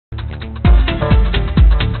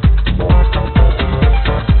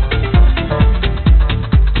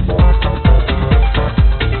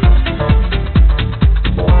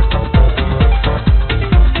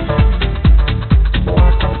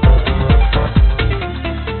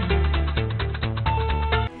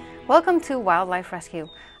Welcome to Wildlife Rescue.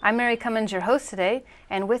 I'm Mary Cummins, your host today,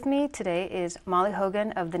 and with me today is Mollie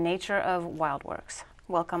Hogan of the Nature of Wildworks.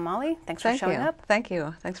 Welcome, Mollie. Thanks for showing up. Thank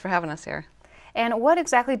you. Thanks for having us here. And what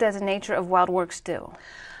exactly does the Nature of Wildworks do?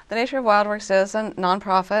 The Nature of Wildworks is a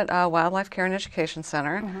nonprofit wildlife care and education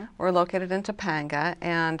center. We're located in Topanga,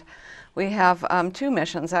 and we have two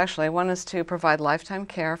missions, actually. One is to provide lifetime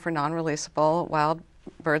care for non-releasable wild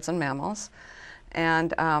birds and mammals.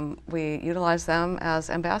 And we utilize them as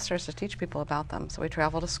ambassadors to teach people about them. So we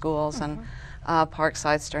travel to schools and park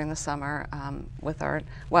sites during the summer with our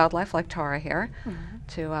wildlife, like Tara here,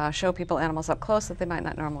 to show people animals up close that they might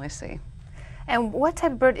not normally see. And what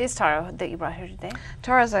type of bird is Tara that you brought here today?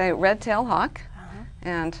 Tara is a red-tailed hawk,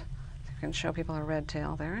 and you can show people her red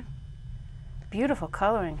tail there. Beautiful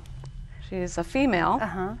coloring. She's a female,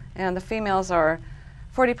 and the females are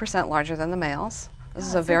 40% larger than the males. This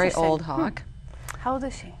is a very old hawk. How old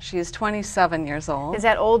is she? She's 27 years old. Is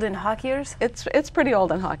that old in hawk years? It's pretty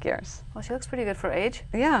old in hawk years. Well, she looks pretty good for age.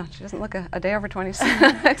 Yeah, she doesn't look a day over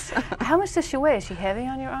 26. How much does she weigh? Is she heavy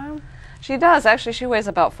on your arm? She does. Actually, she weighs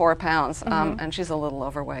about 4 pounds, and she's a little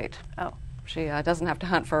overweight. Oh. She doesn't have to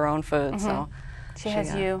hunt for her own food, so she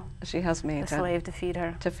has you. She has me. A slave to feed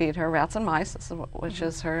her. To feed her rats and mice, which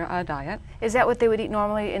is her diet. Is that what they would eat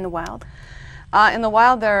normally in the wild? In the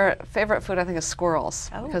wild, their favorite food, I think, is squirrels,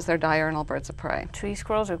 because they're diurnal birds of prey. Tree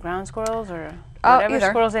squirrels or ground squirrels or whatever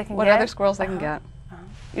squirrels they can get? Whatever squirrels they can get.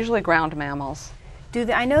 Usually ground mammals.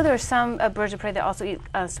 I know there are some birds of prey that also eat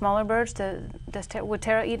smaller birds. Would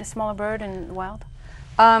Tara eat a smaller bird in the wild?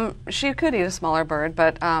 She could eat a smaller bird,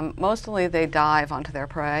 but mostly they dive onto their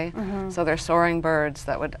prey. So they're soaring birds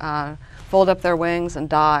that would fold up their wings and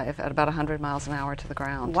dive at about 100 miles an hour to the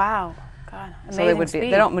ground. Wow. God, so they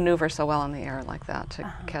don't maneuver so well in the air like that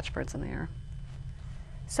to catch birds in the air.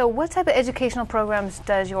 So what type of educational programs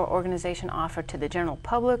does your organization offer to the general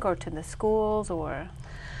public or to the schools or?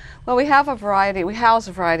 Well, we have a variety. We house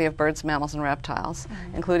a variety of birds, mammals, and reptiles,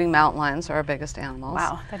 including mountain lions, are our biggest animals.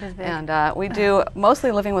 Wow, that is big. And we do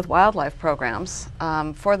mostly living with wildlife programs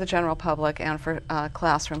for the general public and for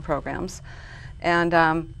classroom programs.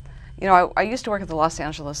 And you know, I used to work at the Los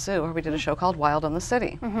Angeles Zoo, where we did a show called Wild in the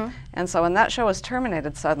City. And so when that show was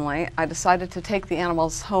terminated suddenly, I decided to take the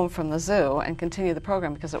animals home from the zoo and continue the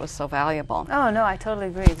program because it was so valuable. Oh, no, I totally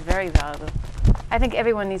agree. It's very valuable. I think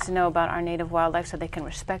everyone needs to know about our native wildlife so they can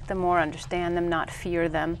respect them more, understand them, not fear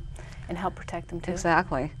them, and help protect them too.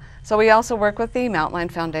 Exactly. So we also work with the Mountain Lion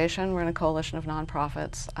Foundation. We're in a coalition of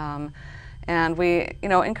nonprofits. And we,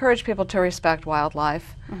 encourage people to respect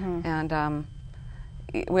wildlife. And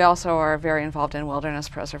we also are very involved in wilderness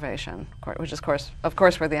preservation, which is, of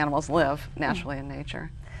course, where the animals live naturally in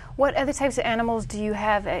nature. What other types of animals do you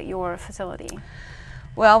have at your facility?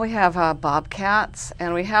 Well, we have bobcats,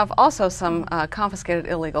 and we have also some confiscated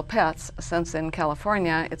illegal pets, since in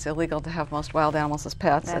California it's illegal to have most wild animals as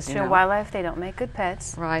pets. That's as true. Wildlife, they don't make good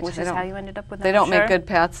pets, right? Which is how you ended up with them. They don't make good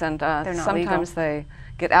pets, and legal. sometimes they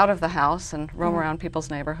get out of the house and roam around people's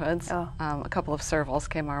neighborhoods. A couple of servals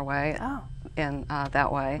came our way in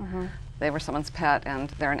that way. They were someone's pet, and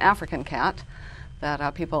they're an African cat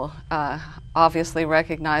that people obviously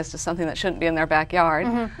recognized as something that shouldn't be in their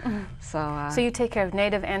backyard. So you take care of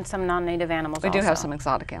native and some non-native animals. We do have some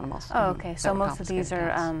exotic animals. Oh, okay. So most of these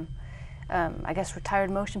are, I guess,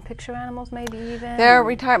 retired motion picture animals, maybe even? They're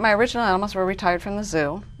retired. My original animals were retired from the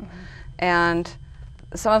zoo, and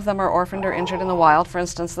some of them are orphaned or injured in the wild. For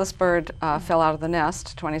instance, this bird fell out of the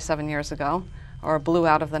nest 27 years ago, or blew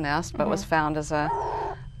out of the nest, but was found as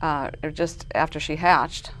just after she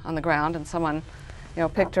hatched on the ground, and someone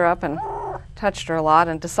picked her up and touched her a lot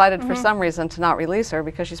and decided for some reason to not release her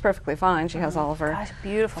because she's perfectly fine. She has all of her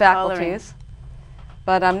faculties.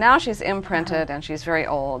 But now she's imprinted and she's very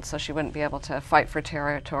old, so she wouldn't be able to fight for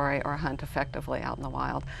territory or hunt effectively out in the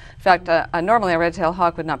wild. In fact, normally a red-tailed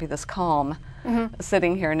hawk would not be this calm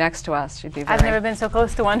sitting here next to us. She'd be very, I've never been so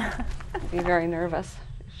close to one. be very nervous,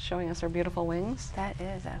 showing us her beautiful wings. That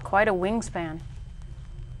is quite a wingspan.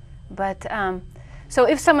 But so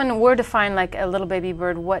if someone were to find like a little baby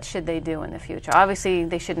bird, what should they do in the future? Obviously,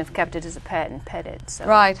 they shouldn't have kept it as a pet and pet it. So.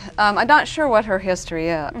 Right. I'm not sure what her history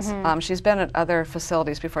is. She's been at other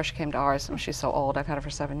facilities before she came to ours, and she's so old. I've had her for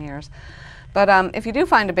 7 years. But if you do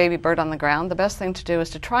find a baby bird on the ground, the best thing to do is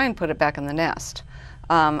to try and put it back in the nest.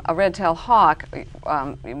 A red-tailed hawk,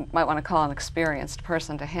 you might want to call an experienced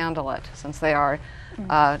person to handle it, since they are,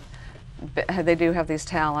 they do have these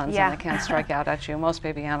talons and they can't strike out at you. Most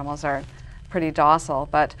baby animals are pretty docile,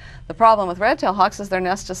 but the problem with red-tailed hawks is their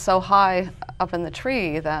nest is so high up in the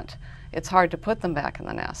tree that it's hard to put them back in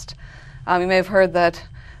the nest. You may have heard that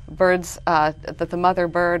birds, that the mother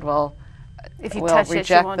bird will If you will touch it,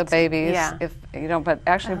 reject she won't the babies. Yeah. If you don't, but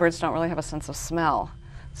actually birds don't really have a sense of smell.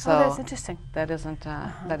 So Oh, that's interesting. that isn't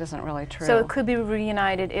really true. So it could be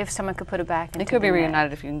reunited if someone could put it back into It could the be net.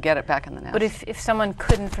 reunited if you can get it back in the nest. But if someone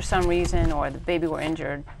couldn't for some reason, or the baby were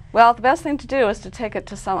injured. Well, the best thing to do is to take it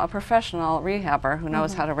to a professional rehabber who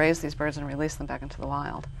knows how to raise these birds and release them back into the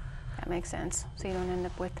wild. That makes sense. So you don't end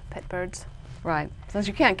up with pet birds. Right. Since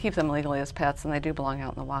you can't keep them legally as pets and they do belong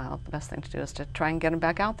out in the wild, the best thing to do is to try and get them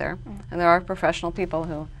back out there. And there are professional people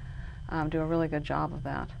who do a really good job of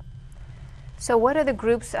that. So what other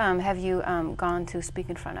groups have you gone to speak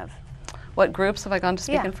in front of? What groups have I gone to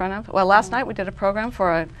speak in front of? Well, last night we did a program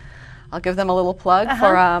for I'll give them a little plug,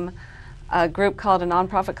 for a group called, a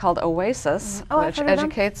nonprofit called Oasis, which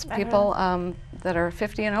educates people that are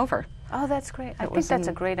 50 and over. Oh, that's great. I think that's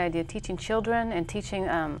a great idea, teaching children and teaching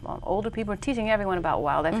older people, teaching everyone about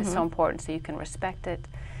wildlife is so important so you can respect it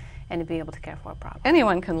and to be able to care for it properly.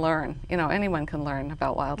 Anyone can learn, anyone can learn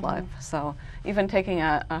about wildlife. So even taking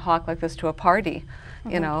a hawk like this to a party,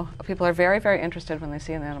 people are very, very interested when they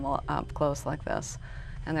see an animal up close like this.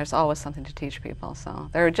 And there's always something to teach people. So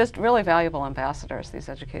they're just really valuable ambassadors, these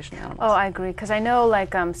education animals. Oh, I agree. Because I know,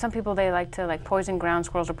 like, some people, they like to poison ground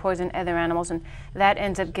squirrels or poison other animals, and that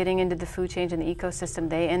ends up getting into the food chain and the ecosystem.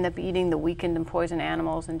 They end up eating the weakened and poisoned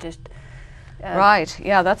animals and just... right.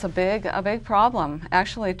 Yeah, that's a big problem.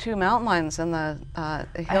 Actually, 2 mountain lions in the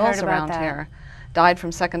hills around here died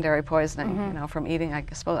from secondary poisoning, from eating, I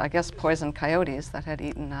guess, poisoned coyotes that had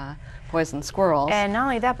eaten poisoned squirrels. And not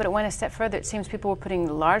only that, but it went a step further. It seems people were putting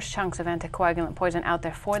large chunks of anticoagulant poison out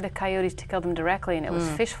there for the coyotes to kill them directly, and it was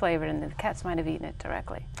fish flavored, and the cats might have eaten it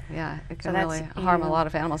directly. Yeah, it can really harm a lot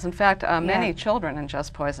of animals. In fact, many children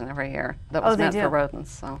ingest poison every year that was meant for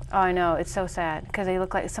rodents. So. Oh, I know. It's so sad because they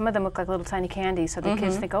look like, some of them look like little tiny candies, so the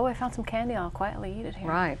kids think, oh, I found some candy, I'll quietly eat it here.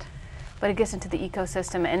 Right. But it gets into the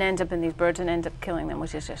ecosystem and ends up in these birds and ends up killing them,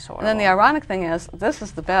 which is just horrible. And then the ironic thing is, this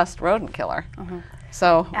is the best rodent killer.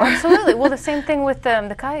 So absolutely. Well, the same thing with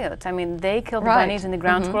the coyotes. I mean, they kill the bunnies and the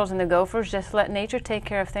ground squirrels and the gophers. Just let nature take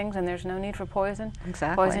care of things, and there's no need for poison.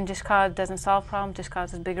 Exactly. Poison just doesn't solve problems, just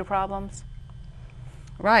causes bigger problems.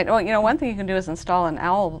 Right. Well, one thing you can do is install an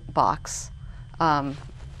owl box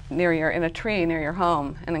in a tree near your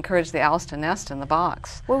home, and encourage the owls to nest in the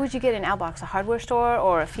box. Where would you get an owl box? A hardware store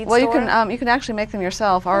or a feed store? Well, you can actually make them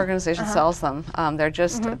yourself. Our organization sells them.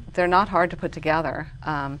 They're not hard to put together.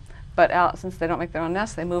 But since they don't make their own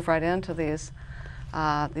nests, they move right into these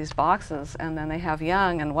boxes, and then they have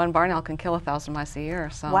young. And one barn owl can kill 1,000 mice a year.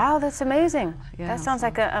 So. Wow, that's amazing. Yeah, that sounds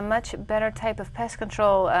like a much better type of pest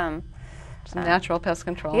control. It's natural pest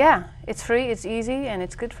control. Yeah, it's free, it's easy, and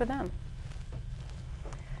it's good for them.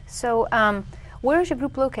 So, where is your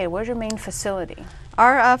group located? Where's your main facility?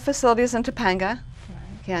 Our facility is in Topanga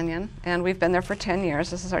Canyon, and we've been there for 10 years.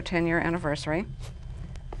 This is our 10-year anniversary.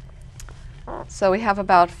 So we have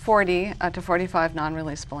about 40 to 45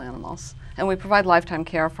 non-releasable animals, and we provide lifetime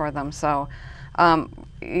care for them. So,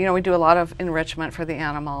 we do a lot of enrichment for the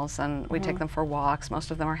animals, and we take them for walks.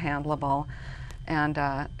 Most of them are handleable, and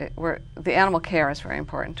the animal care is very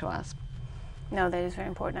important to us. No, that is very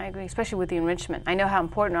important. I agree, especially with the enrichment. I know how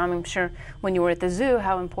important, I'm sure when you were at the zoo,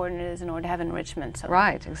 how important it is in order to have enrichment. So.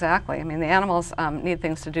 Right, exactly. I mean, the animals need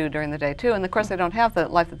things to do during the day, too. And, of course, they don't have the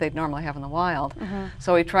life that they'd normally have in the wild.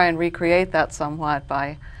 So we try and recreate that somewhat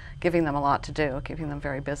by giving them a lot to do, keeping them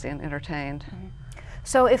very busy and entertained.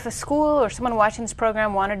 So if a school or someone watching this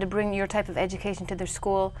program wanted to bring your type of education to their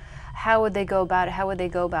school, how would they go about it? How would they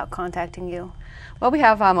go about contacting you? Well, we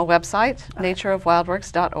have a website,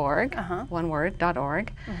 natureofwildworks.org, one word,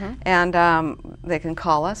 .org, and they can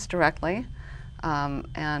call us directly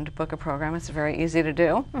and book a program. It's very easy to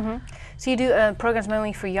do. So you do programs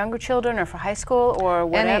mainly for younger children or for high school or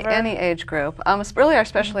whatever? Any age group. Really our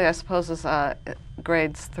specialty, I suppose, is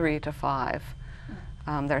grades 3 to 5.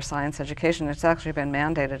 Their science education. It's actually been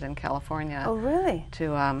mandated in California. Oh, really?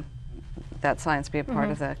 To that science be a part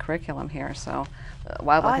of the curriculum here. So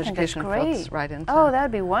wildlife education floats right into. Oh, that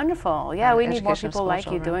would be wonderful. Yeah, we need more people like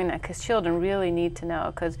you doing that, because children really need to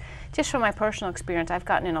know. Because just from my personal experience, I've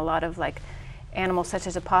gotten in a lot of animals such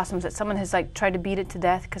as opossums that someone has tried to beat it to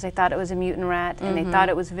death because they thought it was a mutant rat and they thought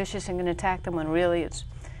it was vicious and going to attack them, when really it's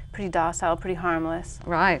pretty docile, pretty harmless.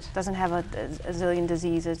 Right. Doesn't have a zillion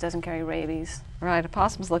diseases, doesn't carry rabies. Right.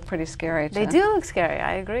 Opossums look pretty scary. They do look scary,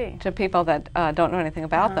 I agree. To people that don't know anything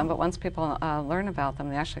about them, but once people learn about them,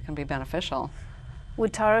 they actually can be beneficial.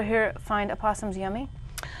 Would Tara here find opossums yummy?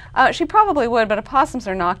 She probably would, but opossums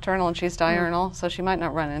are nocturnal and she's diurnal, so she might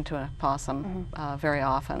not run into an opossum very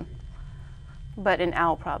often. But an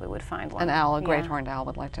owl probably would find one. An owl, a great horned owl,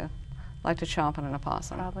 would like to chomp on an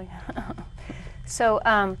opossum. Probably. So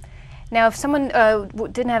Now, if someone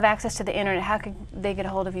didn't have access to the internet, how could they get a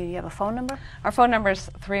hold of you? Do you have a phone number? Our phone number is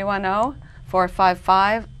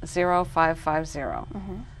 310-455-0550.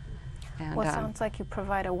 And, well, it sounds like you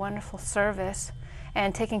provide a wonderful service.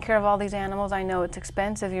 And taking care of all these animals, I know it's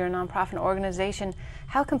expensive. You're a nonprofit organization.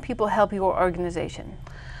 How can people help your organization?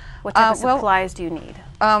 What type of supplies do you need?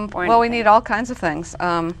 Well, we need all kinds of things.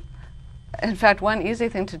 In fact, one easy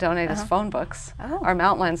thing to donate is phone books. Our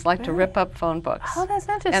mountain lions like to rip up phone books. Oh, that's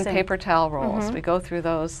interesting. And paper towel rolls. We go through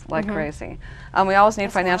those like crazy. We always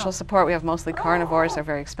need financial support. We have mostly carnivores. They're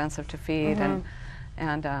very expensive to feed.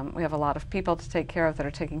 And we have a lot of people to take care of that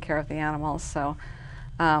are taking care of the animals. So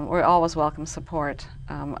we always welcome support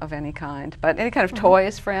of any kind. But any kind of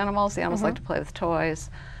toys for animals. The animals like to play with toys.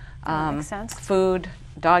 Makes sense. Food,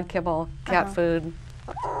 dog kibble, cat food.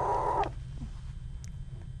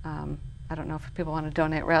 I don't know if people want to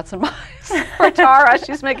donate rats and mice. For Tara,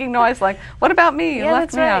 she's making noise like, what about me? You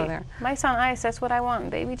left me out of there. Mice on ice, that's what I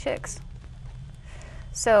want, baby chicks.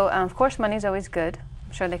 So, of course, money's always good.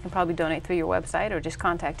 I'm sure they can probably donate through your website or just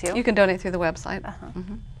contact you. You can donate through the website.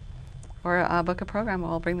 Or book a program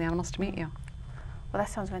where we'll bring the animals to meet you. Well, that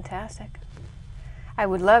sounds fantastic. I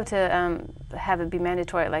would love to have it be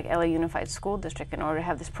mandatory at like LA Unified School District in order to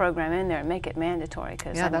have this program in there and make it mandatory.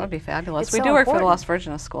 Yeah, that would be fabulous. We do work for the Las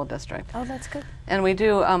Virgenes School District. Oh, that's good. And we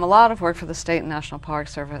do a lot of work for the State and National Park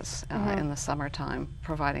Service in the summertime,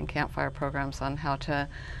 providing campfire programs on how to,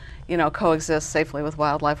 coexist safely with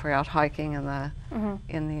wildlife. We're out hiking in the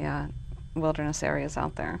wilderness areas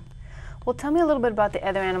out there. Well, tell me a little bit about the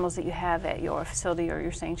other animals that you have at your facility or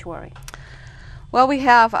your sanctuary. Well, we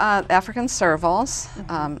have African servals.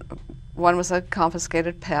 One was a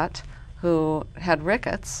confiscated pet who had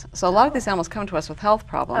rickets. So a lot of these animals come to us with health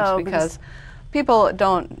problems because people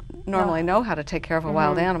don't normally know how to take care of a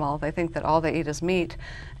wild animal. They think that all they eat is meat,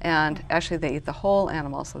 and actually they eat the whole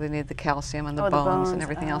animal, so they need the calcium and the bones and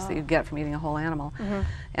everything else that you get from eating a whole animal.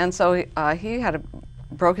 And so he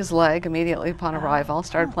broke his leg immediately upon arrival,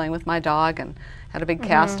 started playing with my dog, and had a big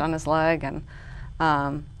cast on his leg. And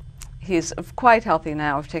he's quite healthy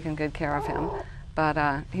now. We've taken good care of him.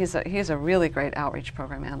 But he's a really great outreach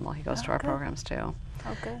program animal. He goes to our programs too.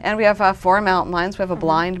 And we have 4 mountain lions. We have a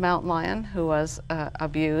blind mountain lion who was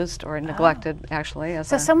abused or neglected, actually, as a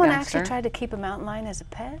So someone youngster. actually tried to keep a mountain lion as a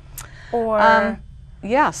pet? Or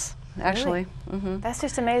yes, actually. Really? That's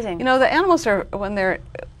just amazing. You know, the animals are, when they're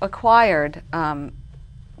acquired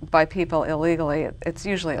by people illegally, it's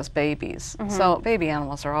usually as babies. So baby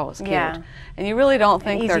animals are always cute. And you really don't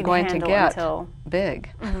think they're going to get big.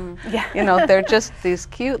 You know, they're just these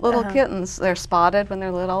cute little kittens. They're spotted when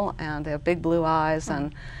they're little, and they have big blue eyes,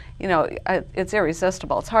 and you know, it's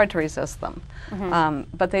irresistible. It's hard to resist them.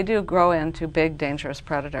 But they do grow into big, dangerous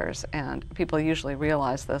predators, and people usually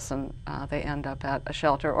realize this, and they end up at a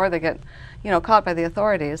shelter, or they get, you know, caught by the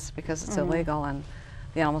authorities because it's illegal and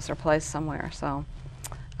the animals are placed somewhere. So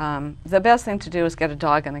the best thing to do is get a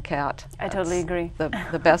dog and a cat. I totally agree.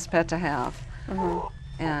 The best pet to have.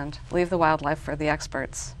 And leave the wildlife for the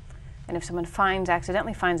experts. And if someone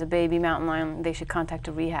accidentally finds a baby mountain lion, they should contact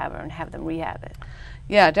a rehabber and have them rehab it.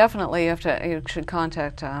 Yeah, definitely. You should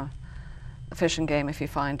contact Fish and Game if you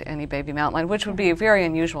find any baby mountain lion, which would be very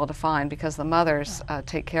unusual to find because the mothers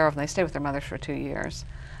take care of them. They stay with their mothers for 2 years.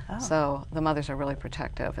 So the mothers are really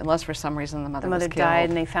protective, unless for some reason the mother was killed. Died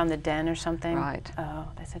and they found the den or something? Right. Oh,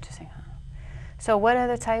 that's interesting. So what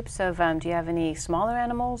other types of, do you have any smaller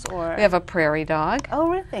animals? Or we have a prairie dog. Oh,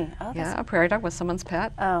 really? Oh, yeah, a prairie dog was someone's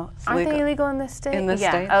pet. Oh, aren't they illegal in this state? In this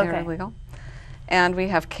state, they're illegal. And we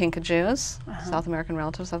have kinkajous, South American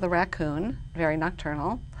relatives of the raccoon, very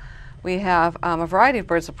nocturnal. We have a variety of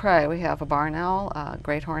birds of prey. We have a barn owl, a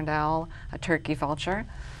great horned owl, a turkey vulture,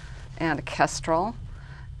 and a kestrel.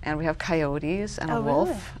 And we have coyotes and a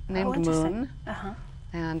wolf named Moon,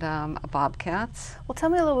 and bobcats. Well, tell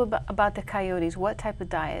me a little bit about the coyotes. What type of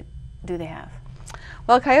diet do they have?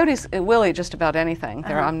 Well, coyotes will eat just about anything.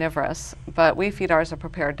 They're omnivorous, but we feed ours a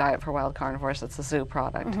prepared diet for wild carnivores. It's a zoo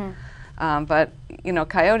product. But, you know,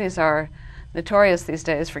 coyotes are notorious these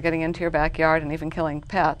days for getting into your backyard and even killing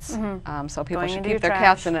pets. So people should keep their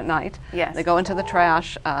cats in at night. They go into the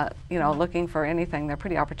trash, you know, looking for anything. They're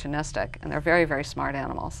pretty opportunistic, and they're very, very smart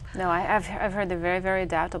animals. No, I've heard they're very, very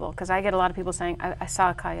adaptable, because I get a lot of people saying, I saw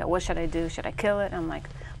a coyote, what should I do? Should I kill it? And I'm like,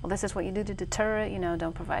 well, this is what you do to deter it. You know,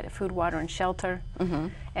 don't provide it food, water, and shelter,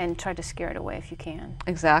 and try to scare it away if you can.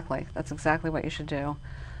 Exactly. That's exactly what you should do.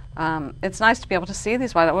 It's nice to be able to see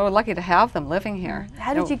these wild. We're lucky to have them living here.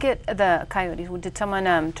 How did you get the coyotes? Did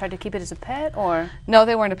someone try to keep it as a pet, or? No,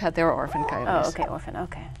 they weren't a pet. They were orphaned coyotes. Oh, okay, orphan.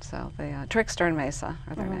 Okay. So the Trickster and Mesa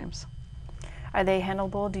are their names. Are they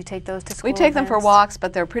handleable? Do you take those to school? We take them for events? walks,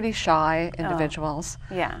 but they're pretty shy individuals.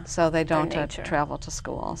 Oh, yeah. So they don't travel to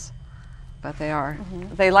schools. But they are.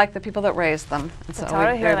 They like the people that raise them. And so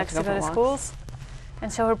Tara here likes to go to schools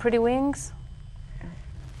and show her pretty wings.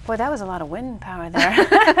 Boy, that was a lot of wind power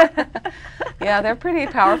there. Yeah, they're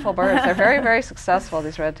pretty powerful birds. They're very, very successful,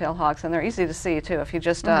 these red-tailed hawks, and they're easy to see, too. If you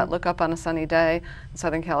just look up on a sunny day in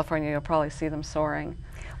Southern California, you'll probably see them soaring.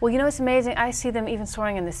 Well, you know, it's amazing. I see them even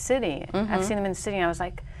soaring in the city. I've seen them in the city, and I was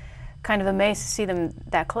like kind of amazed to see them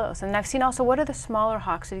that close. And I've seen also, what are the smaller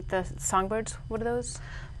hawks that eat the songbirds? What are those?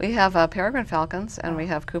 We have peregrine falcons, and we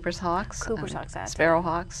have Cooper's hawks, sparrow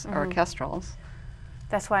hawks, or kestrels.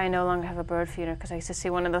 That's why I no longer have a bird feeder, because I used to see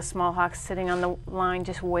one of those small hawks sitting on the line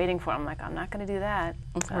just waiting for them. I'm like, I'm not going to do that.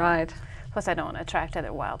 So, right. Plus, I don't want to attract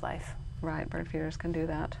other wildlife. Right, bird feeders can do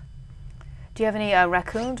that. Do you have any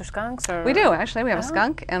raccoons or skunks? Or we do, actually. We have a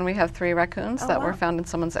skunk, and we have 3 raccoons that were found in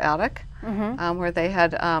someone's attic, where they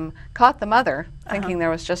had caught the mother, thinking there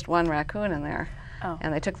was just one raccoon in there.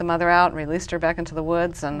 And they took the mother out and released her back into the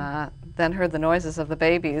woods, and then heard the noises of the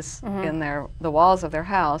babies in the walls of their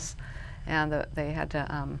house. And they had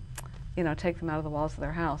to, you know, take them out of the walls of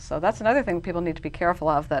their house. So that's another thing people need to be careful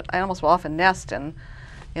of, that animals will often nest in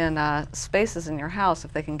spaces in your house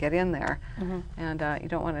if they can get in there. And you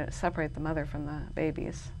don't want to separate the mother from the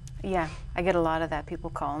babies. Yeah, I get a lot of that.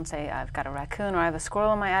 People call and say, I've got a raccoon, or I have a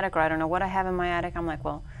squirrel in my attic, or I don't know what I have in my attic. I'm like,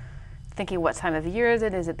 well, thinking what time of year is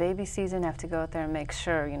it? Is it baby season? I have to go out there and make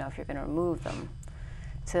sure, you know, if you're going to remove them,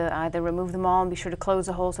 to either remove them all and be sure to close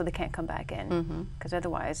the hole so they can't come back in. Because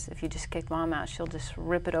otherwise, if you just kick mom out, she'll just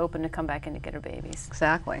rip it open to come back in to get her babies.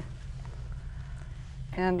 Exactly.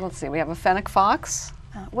 And let's see, we have a fennec fox.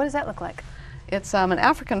 What does that look like? It's an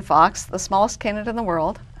African fox, the smallest canid in the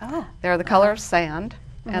world. Oh. They're the color of sand,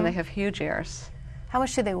 and they have huge ears. How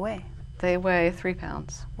much do they weigh? They weigh 3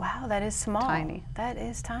 pounds. Wow, that is small. Tiny. That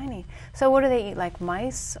is tiny. So what do they eat, like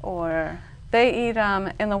mice or? They eat,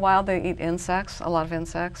 in the wild, they eat insects, a lot of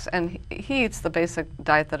insects, and he eats the basic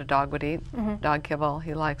diet that a dog would eat. Dog kibble.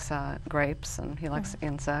 He likes grapes, and he likes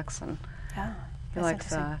insects, and he likes.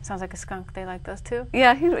 Sounds like a skunk. They like those too.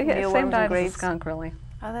 Yeah, he same diet as a skunk, really.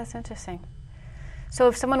 Oh, that's interesting. So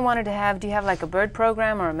if someone wanted to have, do you have like a bird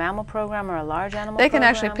program or a mammal program or a large animal program? They can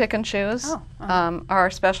actually pick and choose.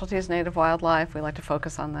 Our specialty is native wildlife. We like to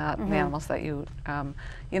focus on that, the animals that you,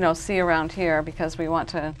 you know, see around here, because we want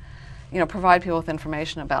to, you know, provide people with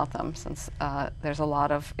information about them, since there's a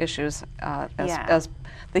lot of issues as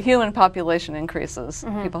the human population increases.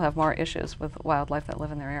 People have more issues with wildlife that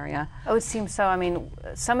live in their area. Oh, it seems so. I mean,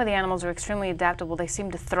 some of the animals are extremely adaptable. They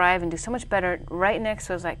seem to thrive and do so much better right next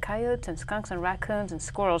to us, like coyotes and skunks and raccoons and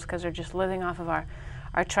squirrels, because they're just living off of our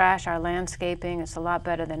trash, our landscaping. It's a lot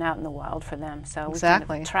better than out in the wild for them. So we kind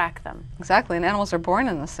of track them. Exactly, and animals are born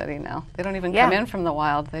in the city now. They don't even come in from the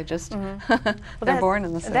wild. They just, they're born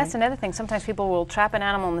in the city. That's another thing. Sometimes people will trap an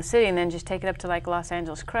animal in the city and then just take it up to like Los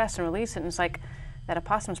Angeles Crest and release it, and it's like, that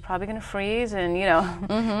opossum's probably going to freeze, and you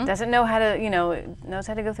know, doesn't know how to, you know, knows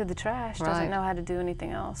how to go through the trash, doesn't know how to do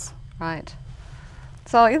anything else. Right.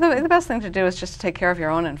 So the best thing to do is just to take care of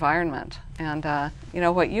your own environment, and you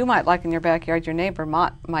know, what you might like in your backyard, your neighbor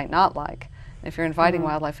might not like. If you're inviting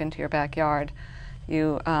wildlife into your backyard,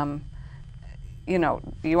 you know,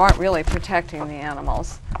 you aren't really protecting the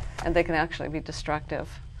animals, and they can actually be destructive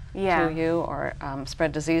to you, or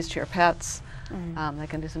spread disease to your pets. They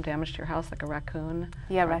can do some damage to your house, like a raccoon.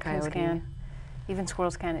 Yeah, raccoons can. Even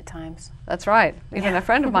squirrels can at times. That's right. Even a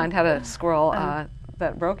friend of mine had a squirrel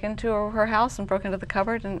that broke into her house and broke into the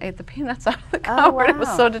cupboard and ate the peanuts out of the cupboard. Oh, wow. It was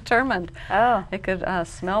so determined. Oh. It could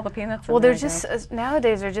smell the peanuts. Well, they're just,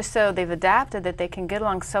 nowadays they're just so, they've adapted that they can get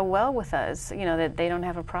along so well with us, you know, that they don't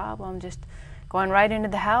have a problem just going right into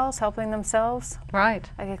the house, helping themselves. Right.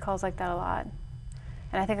 I get calls like that a lot.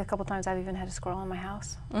 And I think a couple times I've even had a squirrel in my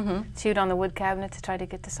house. Chewed on the wood cabinet to try to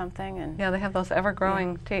get to something. And yeah, they have those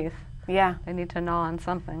ever-growing teeth. Yeah. They need to gnaw on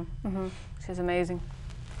something. Which is amazing.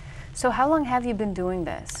 So how long have you been doing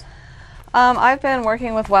this? I've been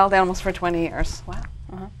working with wild animals for 20 years.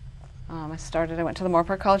 Wow. I went to the Moore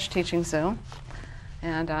Park College Teaching Zoo,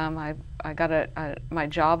 and I got my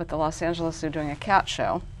job at the Los Angeles Zoo doing a cat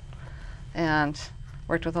show, and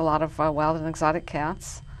worked with a lot of wild and exotic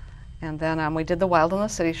cats. And then we did the Wild in the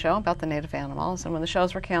City show about the native animals, and when the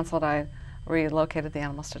shows were canceled, I relocated the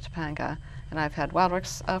animals to Topanga, and I've had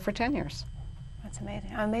Wildworks for 10 years. That's amazing.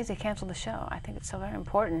 I'm amazed they canceled the show. I think it's so very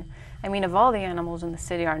important. I mean, of all the animals in the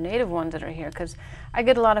city, our native ones that are here, because I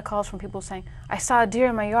get a lot of calls from people saying, I saw a deer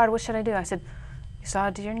in my yard, what should I do? I said, you saw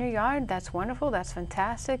a deer in your yard? That's wonderful, that's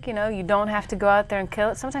fantastic. You know, you don't have to go out there and kill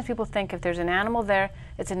it. Sometimes people think if there's an animal there,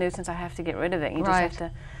 it's a nuisance, I have to get rid of it. You just have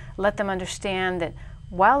to let them understand that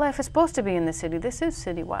wildlife is supposed to be in the city. This is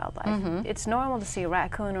city wildlife. It's normal to see a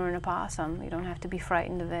raccoon or an opossum. You don't have to be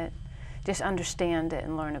frightened of it. Just understand it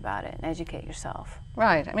and learn about it and educate yourself.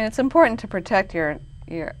 Right. I mean, it's important to protect your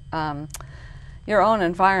own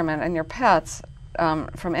environment and your pets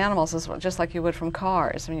from animals, just like you would from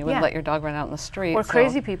cars. I mean, you wouldn't let your dog run out in the street. Or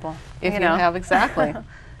crazy people. If you have, exactly.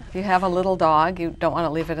 If you have a little dog, you don't want to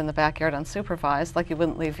leave it in the backyard unsupervised, like you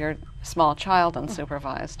wouldn't leave your small child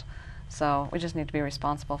unsupervised. So we just need to be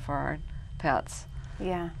responsible for our pets.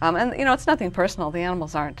 Yeah. And it's nothing personal. The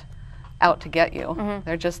animals aren't out to get you.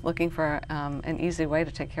 They're just looking for an easy way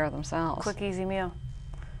to take care of themselves. Quick, easy meal.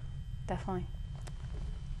 Definitely.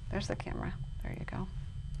 There's the camera. There you go.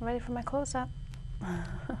 I'm ready for my close-up.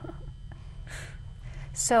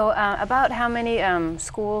 So about how many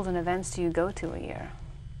schools and events do you go to a year?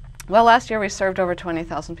 Well, last year we served over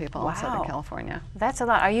 20,000 people Wow. in Southern California. That's a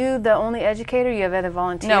lot. Are you the only educator? You have other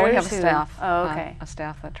volunteers? No, we have a staff. Oh, okay. A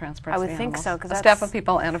staff that transports I the would think animals. so. Cause a staff of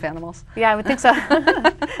people and of animals. Yeah, I would think so.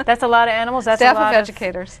 That's a lot of animals. That's staff a lot of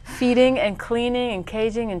educators. Feeding and cleaning and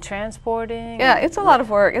caging and transporting. Yeah, it's a lot of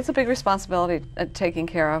work. It's a big responsibility taking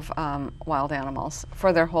care of wild animals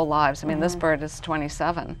for their whole lives. I mean, this bird is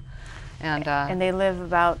 27. And they live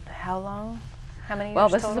about how long? How many years Well,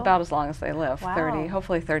 this total? is about as long as they live, Wow. 30,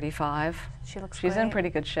 hopefully 35. She's in pretty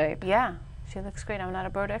good shape. Yeah, she looks great. I'm not a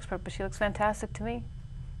bird expert, but she looks fantastic to me.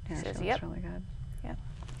 Yeah, she looks yep. really good. Yeah.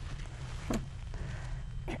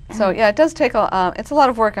 So yeah, it does take it's a lot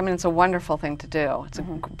of work. I mean, it's a wonderful thing to do. It's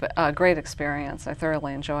a great experience. I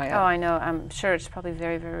thoroughly enjoy it. Oh, I know. I'm sure it's probably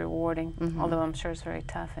very, very rewarding, although I'm sure it's very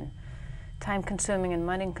tough and time-consuming and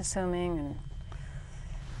money-consuming, and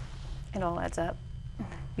it all adds up.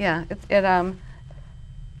 Yeah,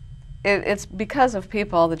 it's because of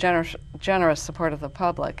people, the generous support of the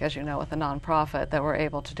public, as you know, with a nonprofit, that we're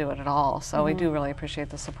able to do it at all. So we do really appreciate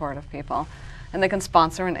the support of people. And they can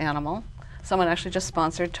sponsor an animal. Someone actually just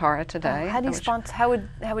sponsored Tara today. How do you sponsor? How would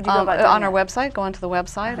you go about doing on our that? website, go onto the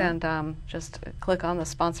website and just click on the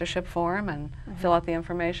sponsorship form and fill out the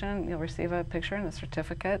information. You'll receive a picture and a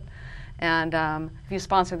certificate. And if you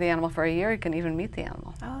sponsor the animal for a year, you can even meet the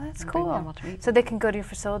animal. Oh, that's Bring the cool. animal to meet So they can go to your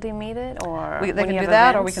facility and meet it, or they when can you do have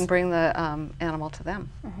that, or we events? can bring the animal to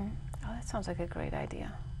them. Oh, that sounds like a great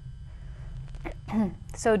idea.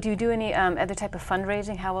 So do you do any other type of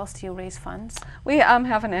fundraising? How else do you raise funds? We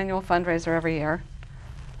have an annual fundraiser every year.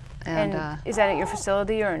 And is that at your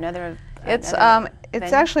facility or another? It's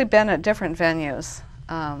actually been at different venues.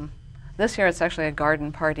 This year it's actually a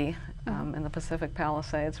garden party in the Pacific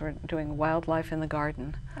Palisades. We're doing wildlife in the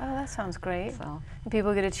garden. Oh, that sounds great. So and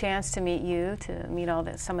people get a chance to meet you, to meet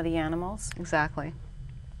some of the animals. Exactly.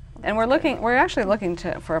 And we're actually looking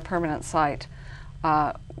for a permanent site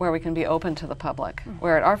where we can be open to the public.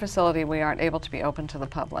 Where at our facility we aren't able to be open to the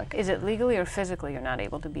public. Is it legally or physically you're not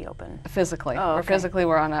able to be open? Physically. Oh, okay. Or physically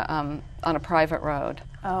we're on a private road.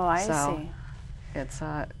 Oh, I so see.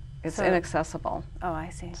 It's inaccessible. Oh, I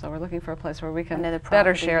see. So we're looking for a place where we can Another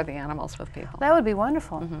better property. share the animals with people. That would be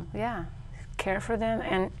wonderful. Yeah. Care for them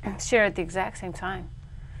and share at the exact same time.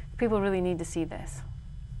 People really need to see this.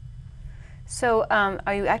 So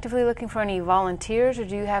are you actively looking for any volunteers, or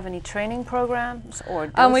do you have any training programs or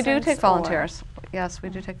docents? We do take volunteers. Yes, we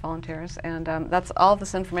do take volunteers, and that's all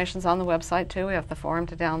this information's on the website too. We have the form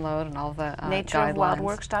to download and all the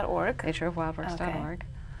natureofwildworks.org. Natureofwildworks.org.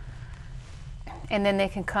 And then they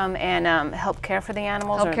can come and help care for the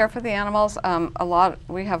animals. Help care for the animals.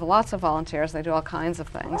 We have lots of volunteers. They do all kinds of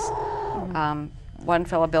things. One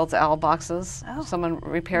fellow builds owl boxes. Oh. Someone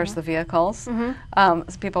repairs the vehicles. So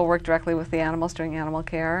people work directly with the animals doing animal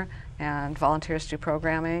care, and volunteers do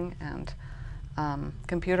programming and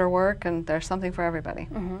computer work, and there's something for everybody.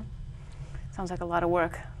 Sounds like a lot of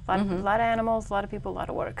work. A lot of animals, a lot of people, a lot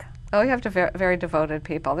of work. Oh, we have very devoted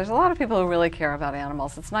people. There's a lot of people who really care about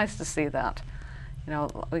animals. It's nice to see that. You know,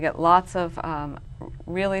 we get lots of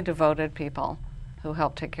really devoted people who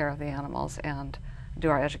help take care of the animals and do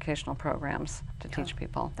our educational programs to teach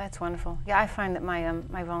people. That's wonderful. Yeah, I find that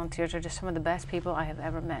my volunteers are just some of the best people I have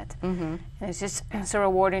ever met. And it's just so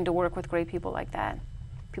rewarding to work with great people like that.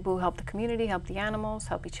 People who help the community, help the animals,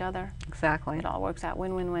 help each other. Exactly. It all works out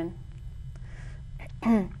win-win-win.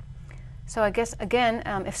 So I guess, again,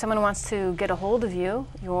 if someone wants to get a hold of you,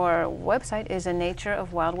 your website is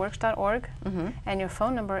natureofwildworks.org, and your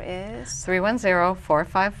phone number is?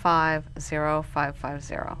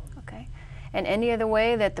 310-455-0550. Okay. And any other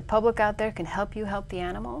way that the public out there can help you help the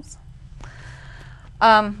animals?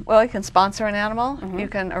 Well, you can sponsor an animal. You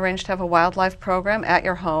can arrange to have a wildlife program at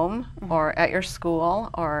your home or at your school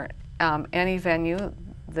or any venue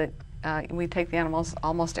that We take the animals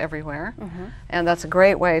almost everywhere, and that's a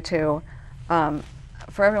great way to,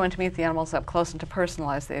 for everyone to meet the animals up close and to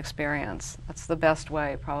personalize the experience. That's the best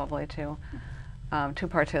way, probably, to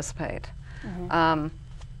participate. And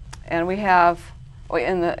we have,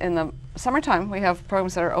 in the summertime, we have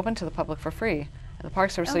programs that are open to the public for free at the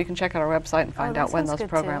Park Service, so you can check out our website and find out when those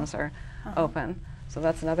programs are open. So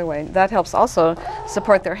that's another way. That helps also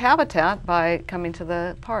support their habitat by coming to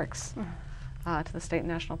the parks, to the state and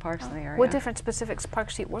national parks in the area. What different specific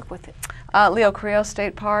parks do you work with? Leo Carrillo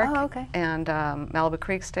State Park and Malibu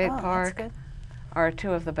Creek State Park that's good. are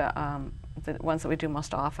two of the ones that we do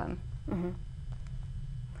most often.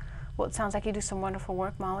 Well, it sounds like you do some wonderful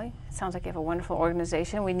work, Mollie. It sounds like you have a wonderful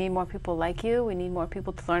organization. We need more people like you. We need more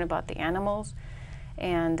people to learn about the animals.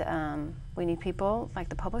 And we need people like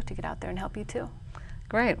the public to get out there and help you too.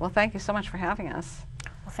 Great. Well, thank you so much for having us.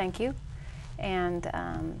 Well, thank you. And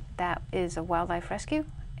that is a Wildlife Rescue.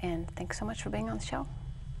 And thanks so much for being on the show.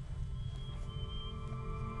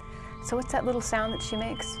 So what's that little sound that she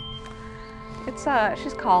makes? It's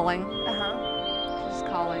she's calling. She's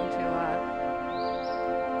calling to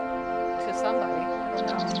somebody. I don't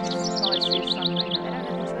know. Probably sees something. I don't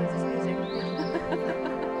know who chose this music.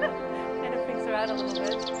 Kind of freaks her out a little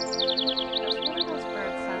bit. What are those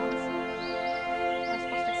bird sounds? Am I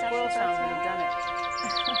supposed to accept Squirrel sounds would have done it.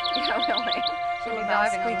 Yeah, really. She'll be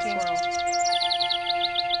diving on the squirrel.